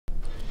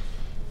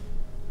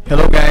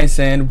guys,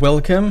 and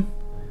welcome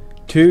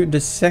to the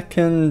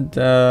second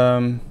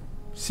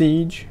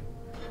siege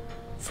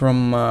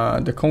from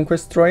the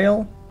Conquest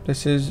trail.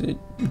 This is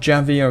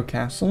JAVIER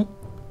castle.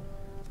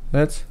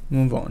 Let's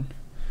move on.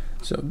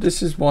 So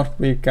this is what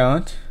we've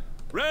got.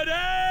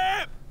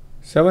 Ready!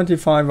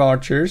 75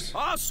 archers.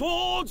 Our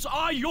swords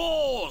are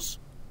yours!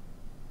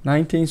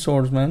 19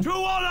 swordsmen. To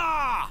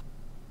honor!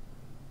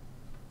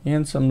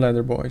 And some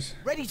leather boys.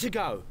 Ready to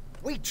go.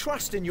 We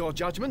trust in your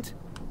judgment.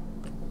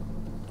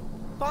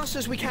 Fast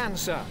as we can,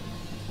 sir.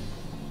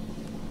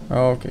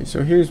 Okay,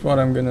 so here's what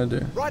I'm gonna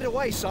do. Right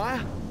away,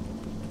 sire.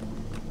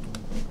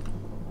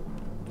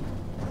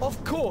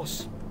 Of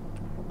course.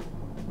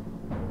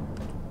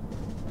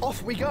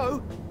 Off we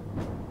go.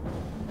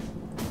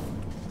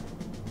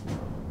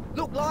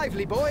 Look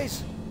lively,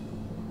 boys.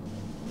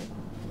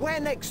 Where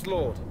next,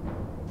 Lord?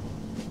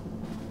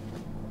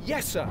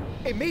 Yes, sir.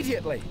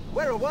 Immediately.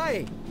 We're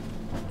away.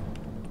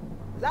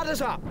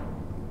 Ladders up.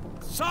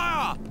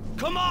 Sire,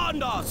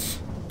 command us!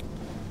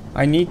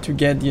 I need to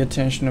get the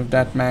attention of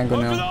that mango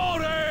For now.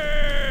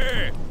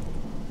 glory!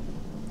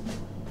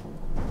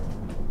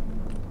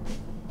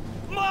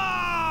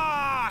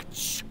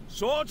 March!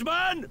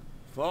 Swordsmen,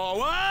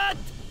 forward!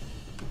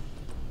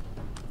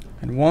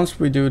 And once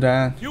we do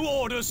that, You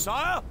orders,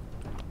 sire?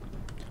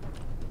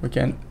 we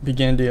can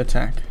begin the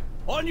attack.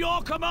 On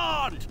your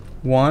command!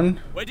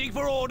 1, Waiting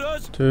for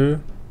orders? 2,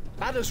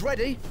 Ladders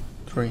ready.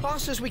 3.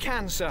 Fast as we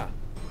can, sir.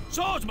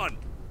 Swordsmen,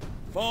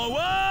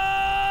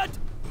 forward!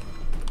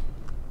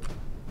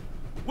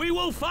 We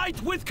will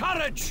fight with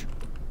courage!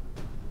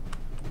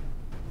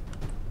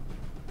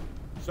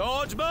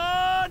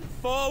 Swordsmen,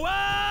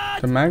 forward!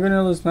 The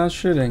mangonel is not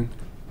shooting.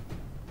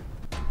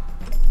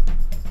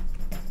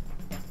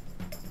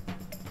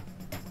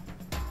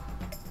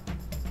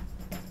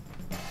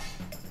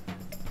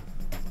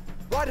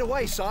 Right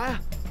away, sire.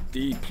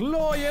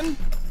 Deploying!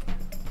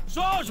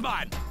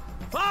 Swordsman,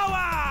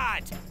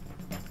 forward!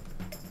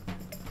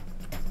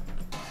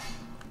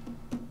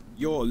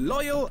 Your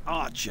loyal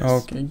archers.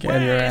 Okay, get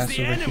Where your is ass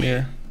the over enemy?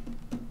 here.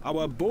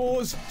 Our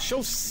boars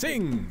shall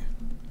sing.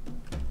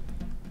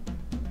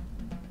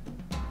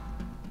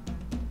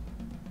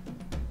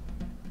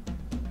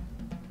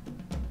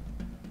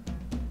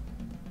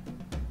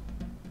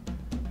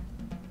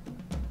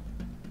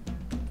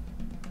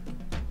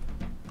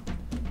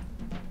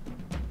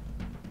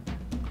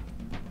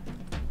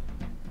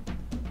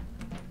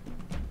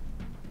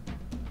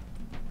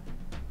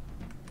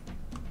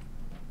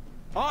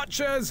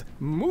 Archers,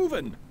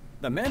 moving.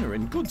 The men are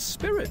in good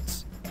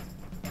spirits.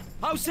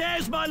 How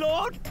says my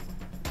lord?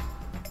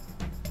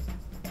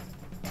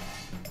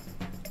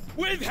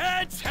 With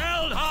heads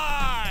held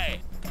high!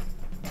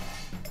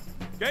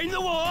 Gain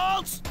the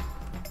walls!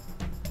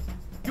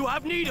 You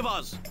have need of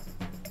us!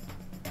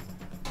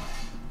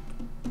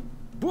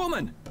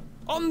 Woman,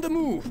 on the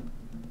move.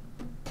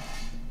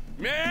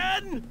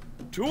 Men,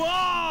 to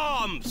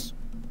arms!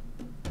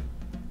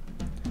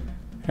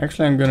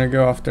 Actually, I'm gonna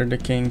go after the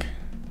king.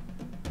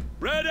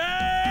 Ready!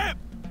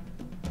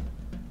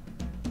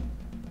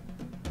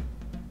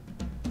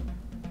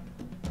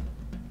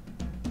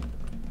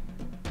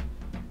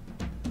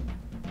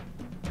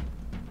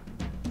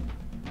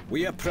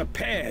 We are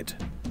prepared.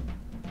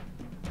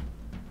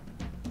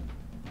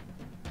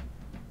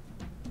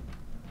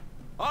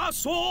 Our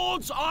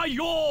swords are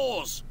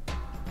yours!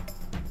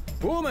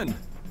 Woman,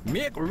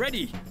 make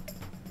ready.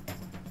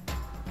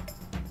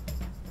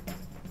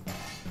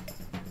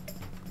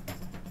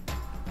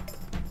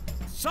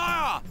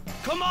 Sire,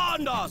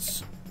 command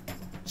us!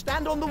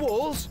 Stand on the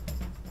walls.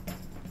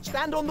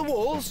 Stand on the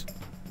walls.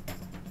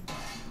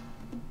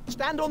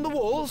 Stand on the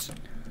walls.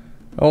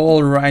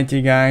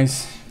 Alrighty,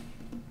 guys.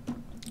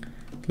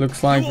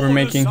 Looks like You we're order,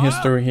 making sire?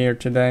 history here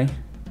today.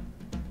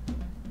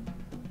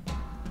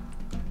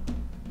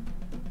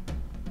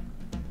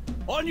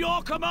 On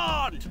your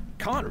command!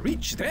 Can't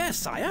reach there,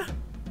 sire.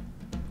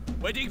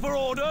 Waiting for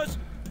orders?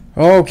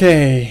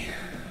 Okay,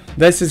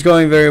 this is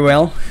going very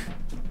well.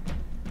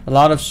 A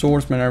lot of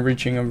swordsmen are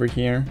reaching over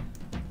here.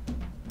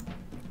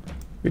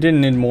 We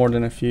didn't need more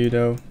than a few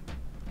though.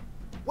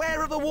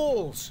 Where are the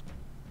walls?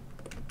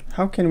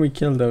 How can we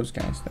kill those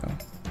guys though?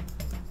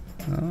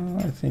 Oh,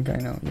 I think I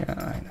know. Yeah,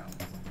 I know.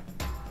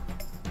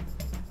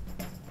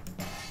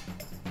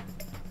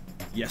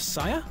 Yes,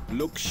 sire.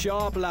 Look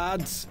sharp,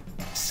 lads.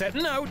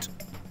 Setting out.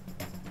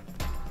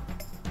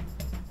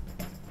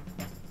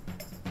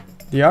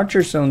 The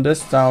archers on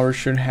this tower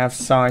should have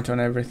sight on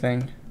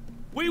everything.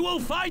 We will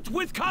fight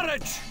with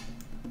courage!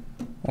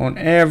 On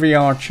every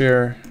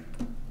archer.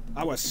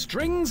 Our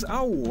strings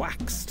are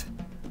waxed.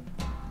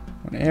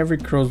 On every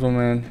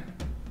crossbowman.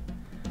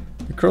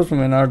 The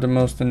crossbowmen are the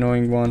most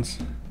annoying ones.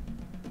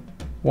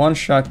 One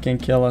shot can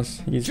kill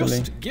us easily.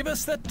 Just give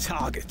us the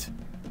target.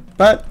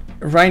 But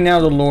right now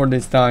the Lord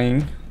is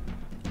dying.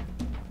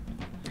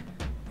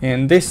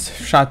 And this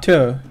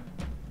chateau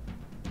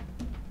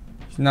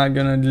is not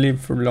gonna live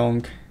for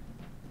long.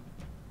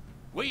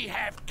 We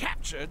have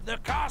captured the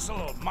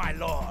castle, my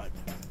lord.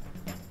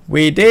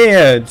 We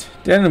did,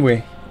 didn't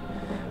we?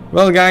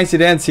 Well guys,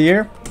 it ends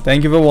here.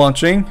 thank you for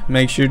watching.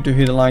 Make sure to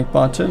hit the like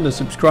button, the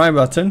subscribe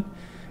button,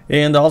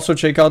 and also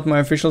check out my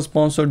official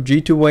sponsor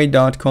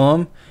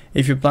g2way.com.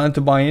 If you plan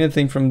to buy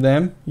anything from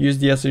them, use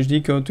the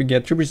SHD code to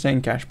get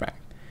 3% cashback.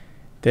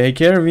 Take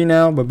care of you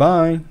now. Bye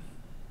bye.